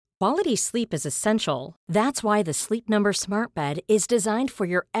quality sleep is essential. That's why the Sleep Number Smart Bed is designed for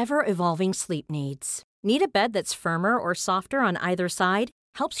your ever-evolving sleep needs. Need a bed that's firmer or softer on either side?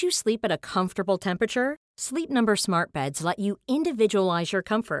 Helps you sleep at a comfortable temperature? Sleep Number Smart Beds let you individualize your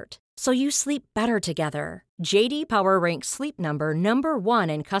comfort, so you sleep better together. J.D. Power ranks Sleep Number number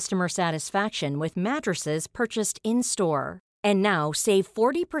 1 in customer satisfaction with mattresses purchased in-store. And now, save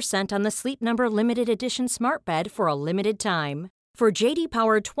 40% on the Sleep Number Limited Edition Smart Bed for a limited time. For J.D.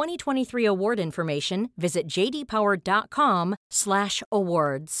 Power 2023 award information, visit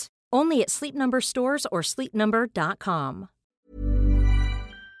jdpower.com/awards. Only at Sleep Number stores or sleepnumber.com.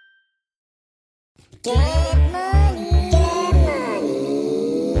 Get money, get money.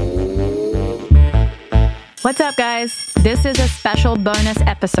 What's up, guys? This is a special bonus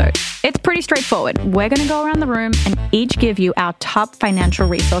episode. It's pretty straightforward. We're going to go around the room and each give you our top financial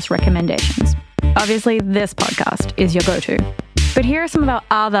resource recommendations. Obviously, this podcast is your go-to. But here are some of our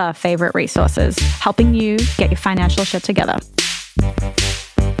other favorite resources helping you get your financial shit together.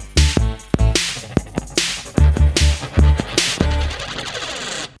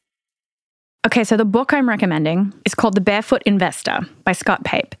 Okay, so the book I'm recommending is called The Barefoot Investor by Scott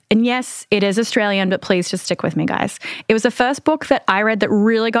Pape. And yes, it is Australian, but please just stick with me, guys. It was the first book that I read that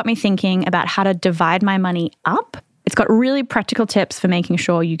really got me thinking about how to divide my money up. It's got really practical tips for making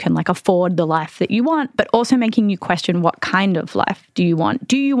sure you can afford the life that you want, but also making you question what kind of life do you want?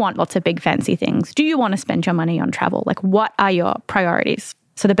 Do you want lots of big fancy things? Do you want to spend your money on travel? What are your priorities?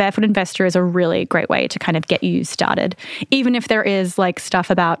 So The Barefoot Investor is a really great way to kind of get you started, even if there is stuff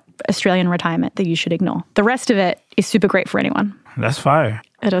about Australian retirement that you should ignore. The rest of it is super great for anyone. That's fire.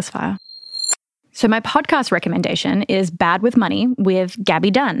 It is fire. So my podcast recommendation is Bad with Money with Gabby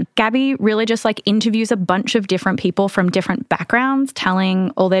Dunn. Gabby really just interviews a bunch of different people from different backgrounds,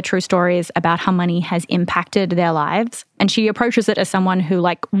 telling all their true stories about how money has impacted their lives. And she approaches it as someone who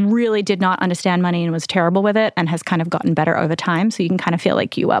really did not understand money and was terrible with it and has kind of gotten better over time. So you can kind of feel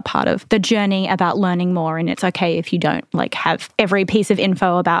like you are part of the journey about learning more. And it's okay if you don't have every piece of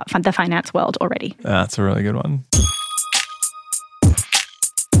info about the finance world already. That's a really good one.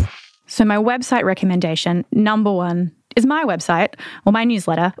 So my website recommendation, number one, is my website, or my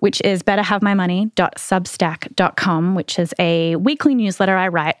newsletter, which is betterhavemymoney.substack.com, which is a weekly newsletter I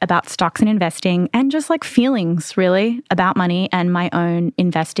write about stocks and investing and just feelings, really, about money and my own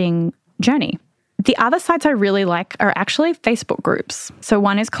investing journey. The other sites I really like are actually Facebook groups. So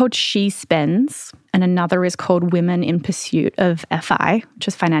one is called She Spends, and another is called Women in Pursuit of FI, which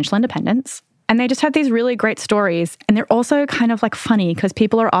is financial independence. And they just have these really great stories. And they're also kind of funny because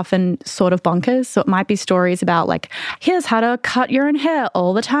people are often sort of bonkers. So it might be stories about here's how to cut your own hair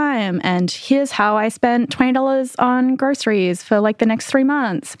all the time. And here's how I spent $20 on groceries for the next 3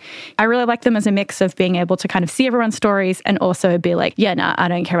 months. I really like them as a mix of being able to kind of see everyone's stories and also be yeah, no, I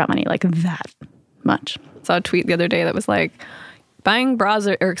don't care about money that much. I saw a tweet the other day that was buying bras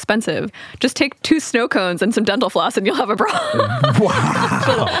are expensive. Just take 2 snow cones and some dental floss and you'll have a bra.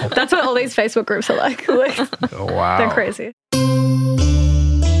 Wow. That's what all these Facebook groups are like. Wow. They're crazy.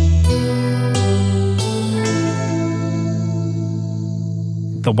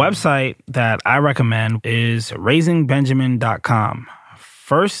 The website that I recommend is raisingbenjamin.com.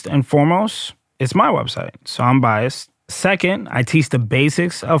 First and foremost, it's my website, so I'm biased. Second, I teach the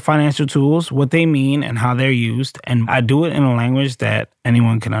basics of financial tools, what they mean and how they're used, and I do it in a language that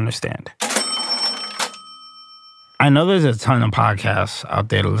anyone can understand. I know there's a ton of podcasts out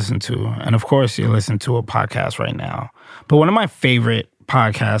there to listen to, and of course you're listening to a podcast right now. But one of my favorite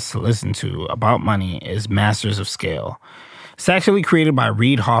podcasts to listen to about money is Masters of Scale. It's actually created by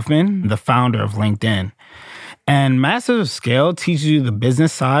Reid Hoffman, the founder of LinkedIn. And Masters of Scale teaches you the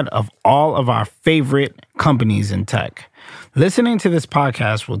business side of all of our favorite companies in tech. Listening to this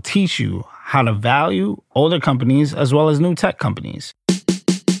podcast will teach you how to value older companies as well as new tech companies.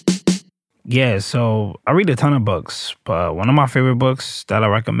 Yeah, so I read a ton of books, but one of my favorite books that I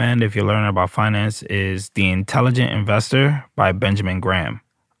recommend if you're learning about finance is The Intelligent Investor by Benjamin Graham.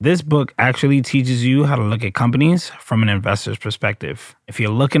 This book actually teaches you how to look at companies from an investor's perspective. If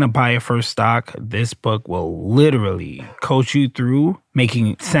you're looking to buy your first stock, this book will literally coach you through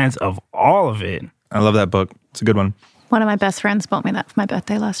making sense of all of it. I love that book. It's a good one. One of my best friends bought me that for my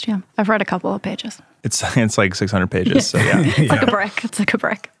birthday last year. I've read a couple of pages. It's 600 pages, so yeah. It's like a brick. It's like a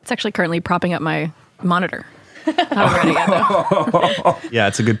brick. It's actually currently propping up my monitor. I haven't read it yet, though. Yeah,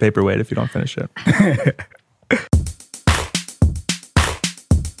 it's a good paperweight if you don't finish it.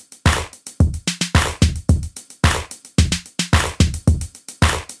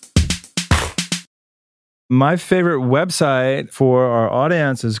 My favorite website for our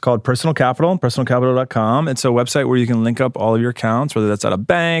audience is called Personal Capital, personalcapital.com. It's a website where you can link up all of your accounts, whether that's at a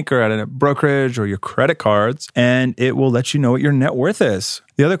bank or at a brokerage or your credit cards, and it will let you know what your net worth is.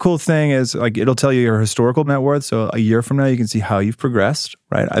 The other cool thing is like it'll tell you your historical net worth. So a year from now, you can see how you've progressed,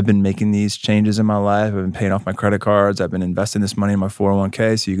 right? I've been making these changes in my life. I've been paying off my credit cards. I've been investing this money in my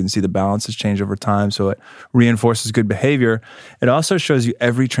 401k. So you can see the balances change over time. So it reinforces good behavior. It also shows you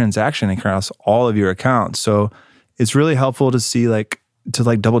every transaction across all of your accounts. So it's really helpful to see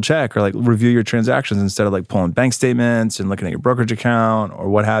to double check or review your transactions instead of pulling bank statements and looking at your brokerage account or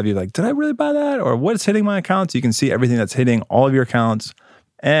what have you. Did I really buy that? Or what's hitting my account? So you can see everything that's hitting all of your accounts.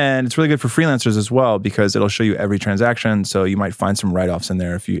 And it's really good for freelancers as well because it'll show you every transaction. So you might find some write-offs in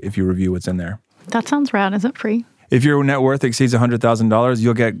there if you review what's in there. That sounds rad. Is it free? If your net worth exceeds $100,000,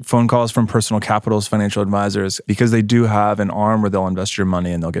 you'll get phone calls from Personal Capital's financial advisors because they do have an arm where they'll invest your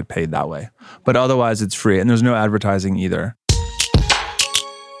money and they'll get paid that way. But otherwise, it's free and there's no advertising either.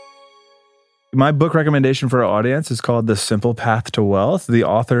 My book recommendation for our audience is called The Simple Path to Wealth. The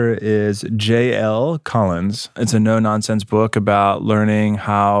author is J.L. Collins. It's a no-nonsense book about learning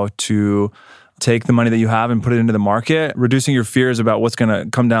how to take the money that you have and put it into the market, reducing your fears about what's going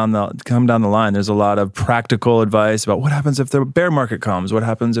to come down the line. There's a lot of practical advice about what happens if the bear market comes, what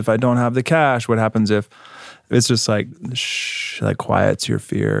happens if I don't have the cash, what happens if it's just quiets your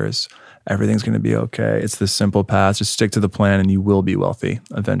fears. Everything's going to be okay. It's the simple path. Just stick to the plan and you will be wealthy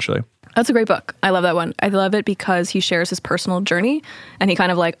eventually. That's a great book. I love that one. I love it because he shares his personal journey and he kind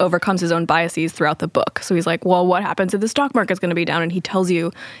of overcomes his own biases throughout the book. So he's like, well, what happens if the stock market's going to be down? And he tells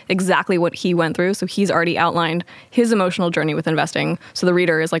you exactly what he went through. So he's already outlined his emotional journey with investing. So the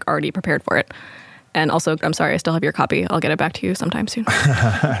reader is already prepared for it. And also, I'm sorry, I still have your copy. I'll get it back to you sometime soon.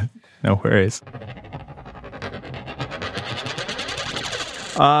 No worries.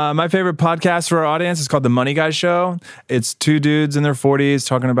 My favorite podcast for our audience is called The Money Guy Show. It's two dudes in their 40s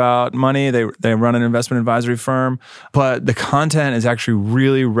talking about money. They run an investment advisory firm, but the content is actually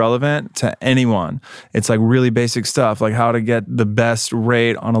really relevant to anyone. It's really basic stuff, like how to get the best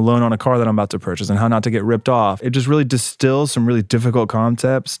rate on a loan on a car that I'm about to purchase and how not to get ripped off. It just really distills some really difficult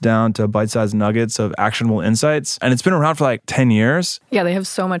concepts down to bite-sized nuggets of actionable insights. And it's been around for 10 years. Yeah, they have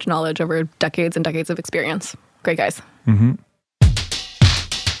so much knowledge over decades and decades of experience. Great guys. Mm-hmm.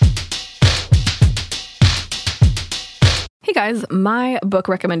 Hey guys, my book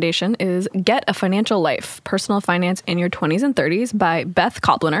recommendation is Get a Financial Life, Personal Finance in Your 20s and 30s by Beth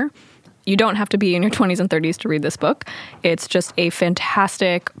Kobliner. You don't have to be in your 20s and 30s to read this book. It's just a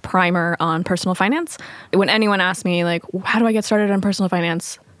fantastic primer on personal finance. When anyone asks me, how do I get started on personal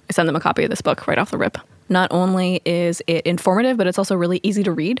finance? I send them a copy of this book right off the rip. Not only is it informative, but it's also really easy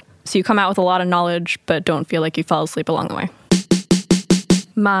to read. So you come out with a lot of knowledge, but don't feel like you fell asleep along the way.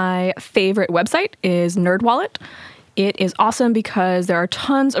 My favorite website is NerdWallet. It is awesome because there are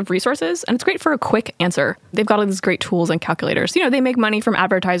tons of resources and it's great for a quick answer. They've got all these great tools and calculators. They make money from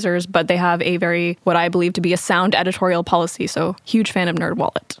advertisers, but they have a very, what I believe to be a sound editorial policy. So huge fan of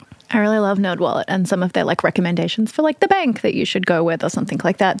NerdWallet. I really love NerdWallet and some of their recommendations for the bank that you should go with or something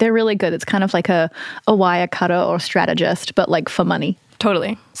like that. They're really good. It's kind of like a wire cutter or strategist, but for money.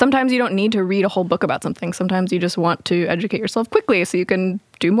 Totally. Sometimes you don't need to read a whole book about something. Sometimes you just want to educate yourself quickly so you can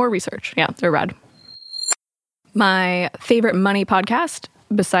do more research. Yeah, they're rad. My favorite money podcast,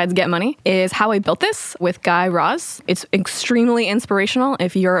 besides Get Money, is How I Built This with Guy Raz. It's extremely inspirational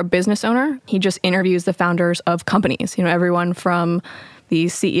if you're a business owner. He just interviews the founders of companies, everyone from the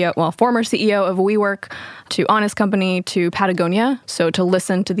former CEO of WeWork to Honest Company to Patagonia. So to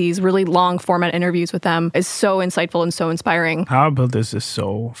listen to these really long format interviews with them is so insightful and so inspiring. How I Built This is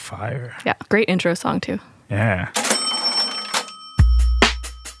so fire. Yeah, great intro song too. Yeah.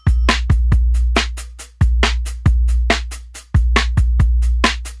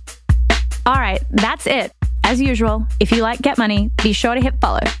 All right, that's it. As usual, if you like Get Money, be sure to hit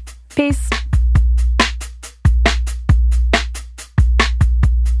follow. Peace.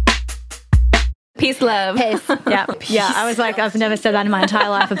 Peace, love. Peace. Yeah. Yeah, I was I've never said that in my entire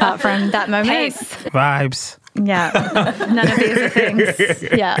life apart from that moment. Peace. Vibes. Yeah. None of these are things,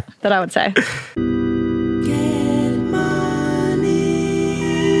 that I would say.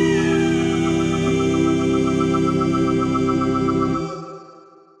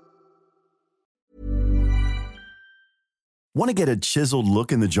 Want to get a chiseled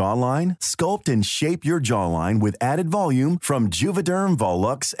look in the jawline? Sculpt and shape your jawline with added volume from Juvederm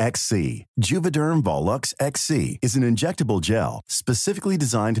Volux XC. Juvederm Volux XC is an injectable gel specifically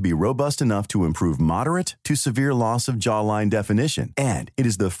designed to be robust enough to improve moderate to severe loss of jawline definition. And it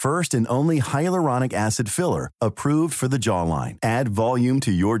is the first and only hyaluronic acid filler approved for the jawline. Add volume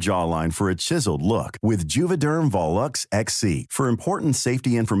to your jawline for a chiseled look with Juvederm Volux XC. For important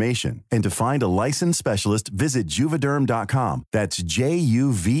safety information and to find a licensed specialist, visit Juvederm.com. That's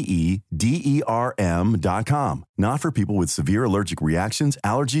Juvederm.com. Not for people with severe allergic reactions,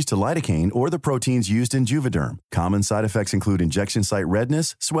 allergies to lidocaine, or the proteins used in Juvederm. Common side effects include injection site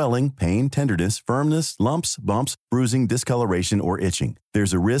redness, swelling, pain, tenderness, firmness, lumps, bumps, bruising, discoloration, or itching.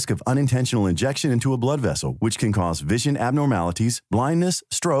 There's a risk of unintentional injection into a blood vessel, which can cause vision abnormalities, blindness,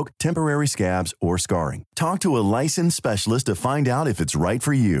 stroke, temporary scabs, or scarring. Talk to a licensed specialist to find out if it's right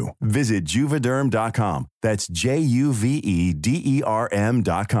for you. Visit Juvederm.com. That's Juvederm.com.